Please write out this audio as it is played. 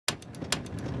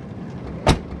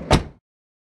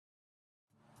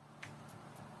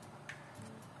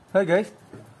Hi guys,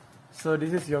 so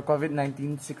this is your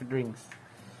COVID-19 secret drinks.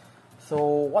 So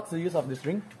what's the use of this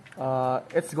drink?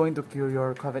 It's going to cure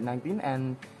your COVID-19,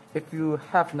 and if you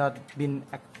have not been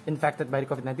infected by the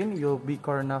COVID-19, you'll be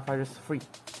coronavirus free.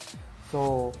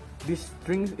 So this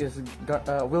drink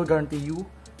will guarantee you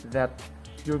that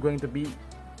you're going to be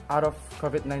out of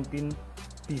COVID-19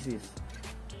 disease.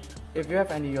 If you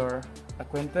have any your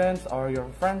acquaintance or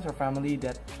your friends or family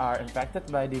that are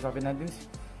infected by the COVID-19,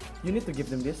 you need to give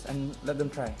them this and let them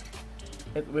try.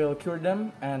 It will cure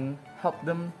them and help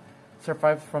them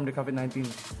survive from the COVID-19.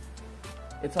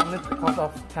 It's only the cost of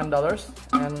 $10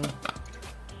 and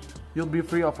you'll be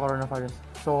free of coronavirus.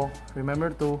 So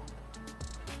remember to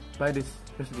buy this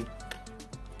recipe.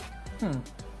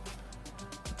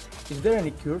 Is there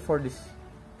any cure for this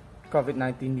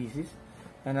COVID-19 disease?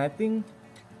 And I think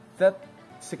that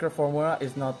secret formula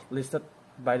is not listed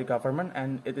by the government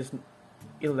and it is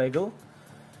illegal.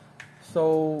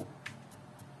 So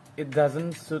it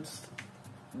doesn't suit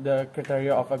the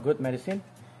criteria of a good medicine,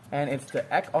 and it's the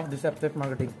act of deceptive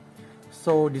marketing.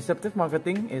 So deceptive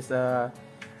marketing is a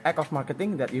act of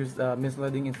marketing that uses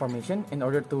misleading information in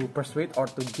order to persuade or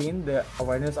to gain the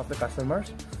awareness of the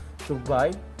customers to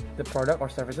buy the product or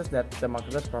services that the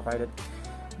marketers provided.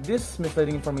 This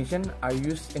misleading information are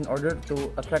used in order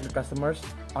to attract the customers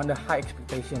on the high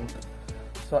expectation.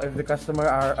 So if the customer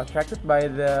are attracted by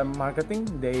the marketing,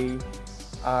 they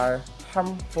are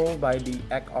harmful by the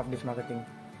act of this marketing.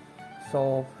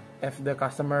 So if the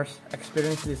customers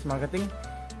experience this marketing,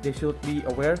 they should be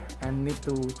aware and need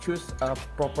to choose a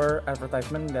proper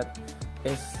advertisement that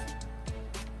is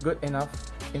good enough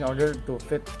in order to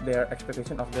fit their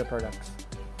expectation of their products.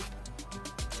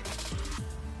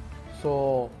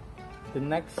 So the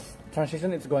next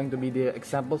transition is going to be the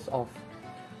examples of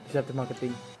deceptive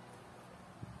marketing.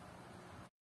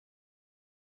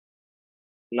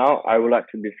 Now I would like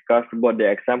to discuss about the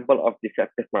example of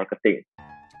deceptive marketing.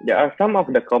 There are some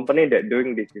of the companies that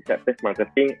doing this deceptive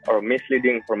marketing or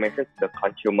misleading information to the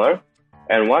consumer,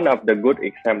 and one of the good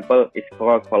example is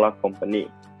Coca-Cola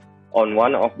company. On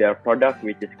one of their products,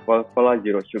 which is Coca-Cola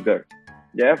Zero Sugar.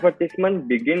 The advertisement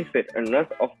begins with a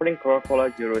nurse offering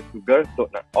Coca-Cola Zero Sugar to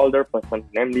an older person,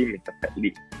 namely Mr.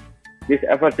 Hadley. This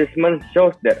advertisement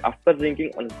shows that after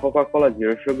drinking on Coca-Cola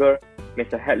Zero Sugar,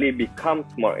 Mr. Hadley becomes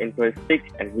more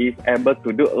enthusiastic and he is able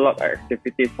to do a lot of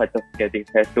activities such as getting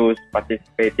tattoos,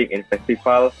 participating in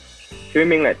festivals,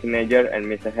 swimming like teenager, and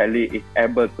Mr. Hadley is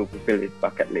able to fulfill his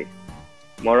bucket list.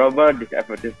 Moreover, this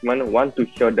advertisement wants to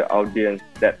show the audience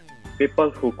that people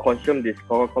who consume this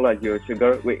Coca-Cola Zero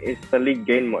Sugar will instantly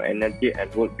gain more energy and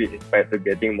would be inspired to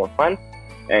getting more fun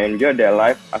and enjoy their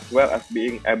life, as well as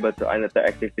being able to undertake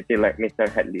activity like Mr.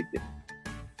 Hadley did.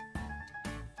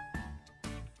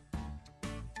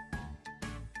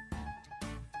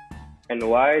 And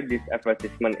why this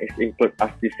advertisement is included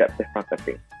as deceptive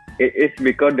marketing? It is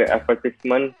because the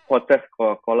advertisement portrays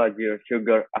Coca-Cola Zero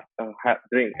Sugar as a hard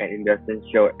drink and it doesn't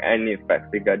show any facts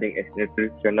regarding its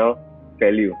nutritional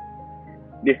value.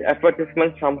 This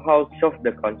advertisement somehow shows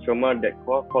the consumer that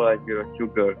Coca-Cola Zero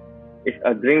Sugar is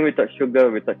a drink without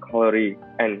sugar, without calorie,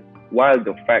 and while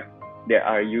the fact they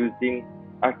are using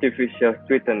artificial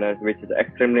sweeteners, which is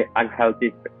extremely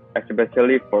unhealthy,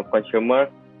 especially for consumers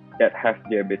that have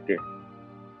diabetes.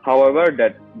 However,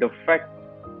 that the fact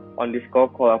on this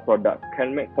Coca-Cola product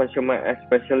can make consumers,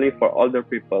 especially for older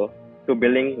people, to be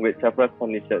linked with several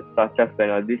conditions such as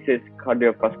renal disease,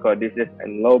 cardiovascular disease,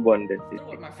 and low-bone disease.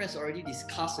 My friends already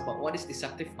discussed about what is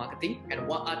deceptive marketing and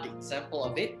what are the examples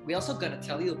of it. We're also going to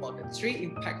tell you about the three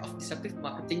impacts of deceptive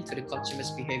marketing to the consumer's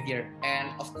behavior, and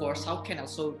of course, how can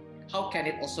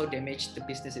it also damage the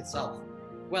business itself.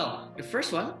 Well, the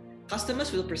first one,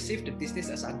 customers will perceive the business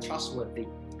as untrustworthy.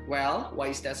 Well, why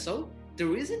is that so? The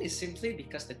reason is simply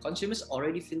because the consumers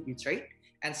already feel betrayed,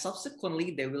 and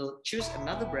subsequently they will choose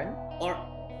another brand or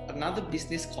another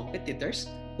business competitors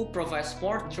who provides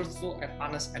more truthful and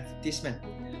honest advertisement.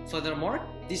 Furthermore,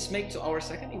 this makes to our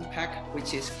second impact,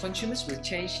 which is consumers will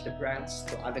change the brands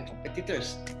to other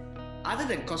competitors. Other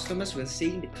than customers will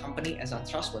seeing the company as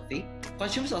untrustworthy,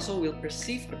 consumers also will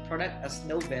perceive the product as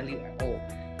no value at all.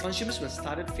 Consumers will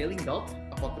start feeling doubt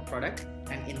about the product,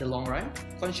 and in the long run,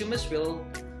 consumers will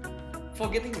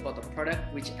forgetting about the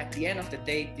product, which at the end of the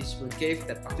day, this will give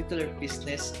that particular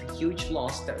business a huge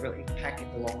loss that will impact in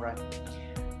the long run.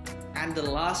 And the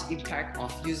last impact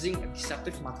of using a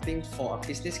deceptive marketing for a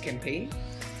business campaign,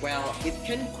 well, it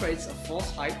can create a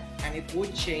false hype and it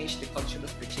would change the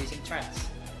consumer's purchasing trends.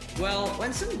 Well,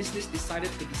 when some business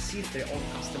decided to deceive their own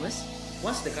customers,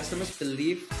 once the customers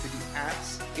believe to the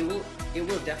ads, it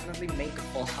will definitely make a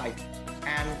false hype,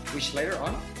 and which later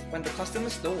on, when the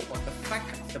customers know about the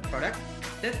fact of the product,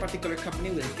 that particular company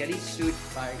will get sued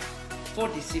for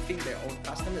deceiving their own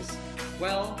customers.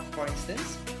 Well, for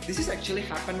instance, this is actually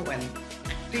happened when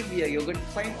Activia yogurt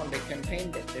claimed on their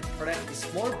campaign that their product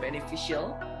is more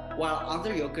beneficial while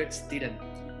other yogurts didn't.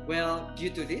 Well, due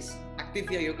to this,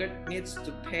 Activia yogurt needs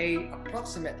to pay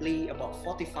approximately about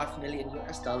 45 million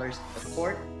US dollars to the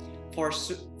court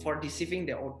for deceiving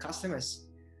their own customers.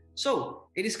 So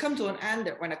it has come to an end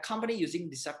that when a company using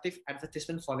deceptive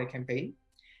advertisement for their campaign,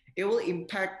 it will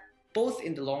impact both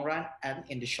in the long run and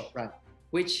in the short run,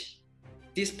 which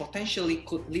this potentially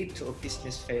could lead to a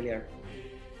business failure.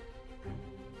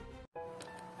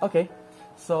 Okay,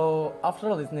 so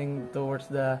after listening towards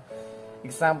the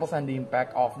examples and the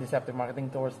impact of deceptive marketing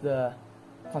towards the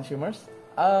consumers,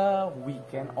 I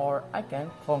can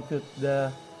conclude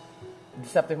the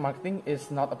deceptive marketing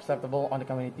is not acceptable on the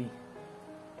community.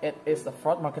 It is a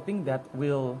fraud marketing that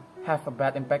will have a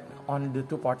bad impact on the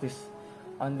two parties.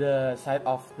 On the side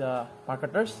of the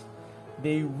marketers,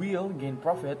 they will gain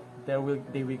profit. They will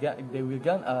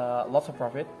gain lots of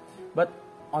profit, but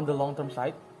on the long-term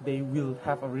side, they will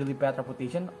have a really bad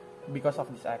reputation because of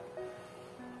this act.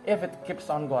 If it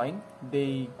keeps on going,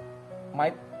 they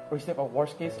might receive a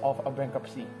worst case of a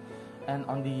bankruptcy. And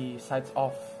on the sides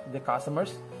of the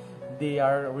customers, they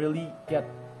are really get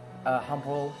a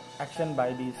harmful action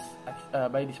by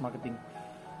this marketing.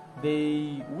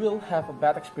 They will have a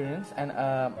bad experience and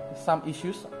some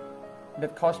issues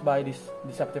that caused by this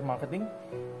deceptive marketing,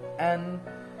 and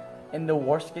in the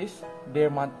worst case, their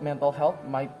mental health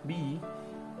might be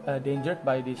endangered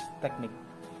by this technique.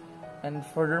 And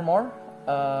furthermore,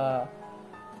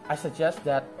 I suggest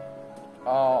that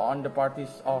on the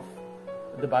parties of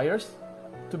the buyers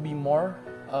to be more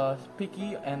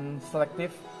picky and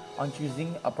selective on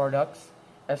choosing a products,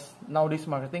 as nowadays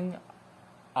marketing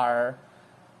are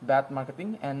bad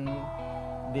marketing, and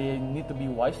they need to be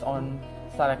wise on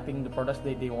selecting the products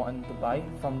they want to buy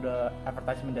from the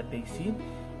advertisement that they see.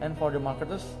 And for the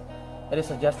marketers, it is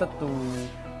suggested to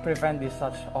prevent this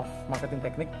such of marketing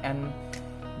technique, and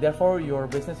therefore your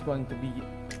business is going to be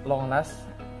long last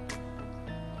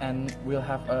and will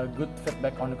have a good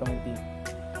feedback on the community.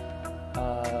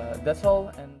 That's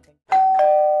all, and